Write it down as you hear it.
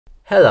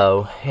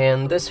Hello,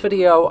 in this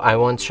video I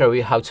want to show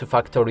you how to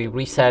factory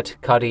reset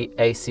Cudy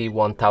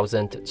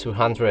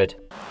AC1200.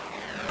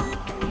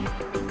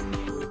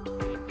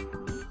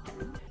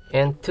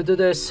 And to do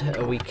this,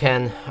 we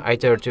can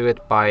either do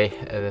it by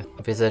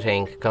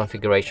visiting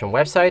configuration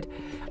website.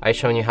 I've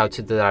shown you how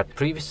to do that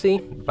previously,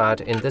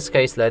 but in this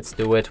case let's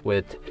do it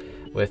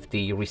with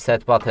the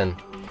reset button.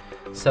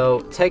 So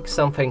take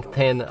something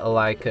thin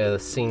like a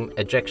seam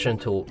ejection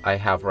tool I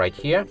have right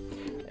here,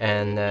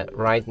 and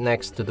right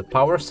next to the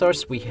power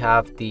source we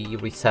have the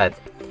reset.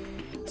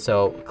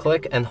 So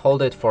click and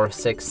hold it for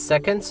 6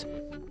 seconds.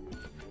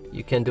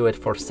 You can do it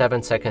for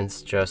 7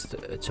 seconds just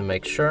to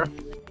make sure.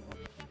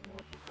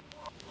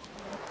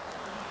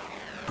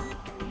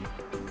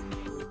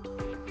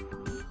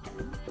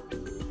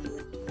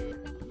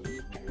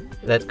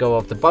 Let go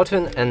of the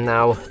button and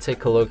now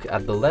take a look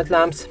at the LED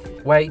lamps.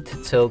 Wait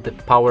till the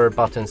power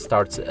button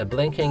starts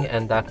blinking,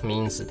 and that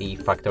means the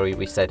factory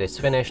reset is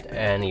finished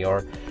and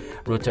your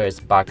router is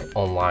back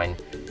online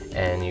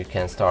and you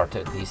can start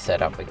the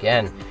setup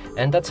again.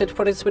 And that's it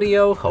for this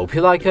video. Hope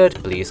you like it.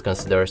 Please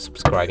consider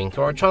subscribing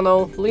to our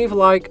channel, leave a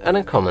like and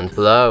a comment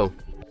below.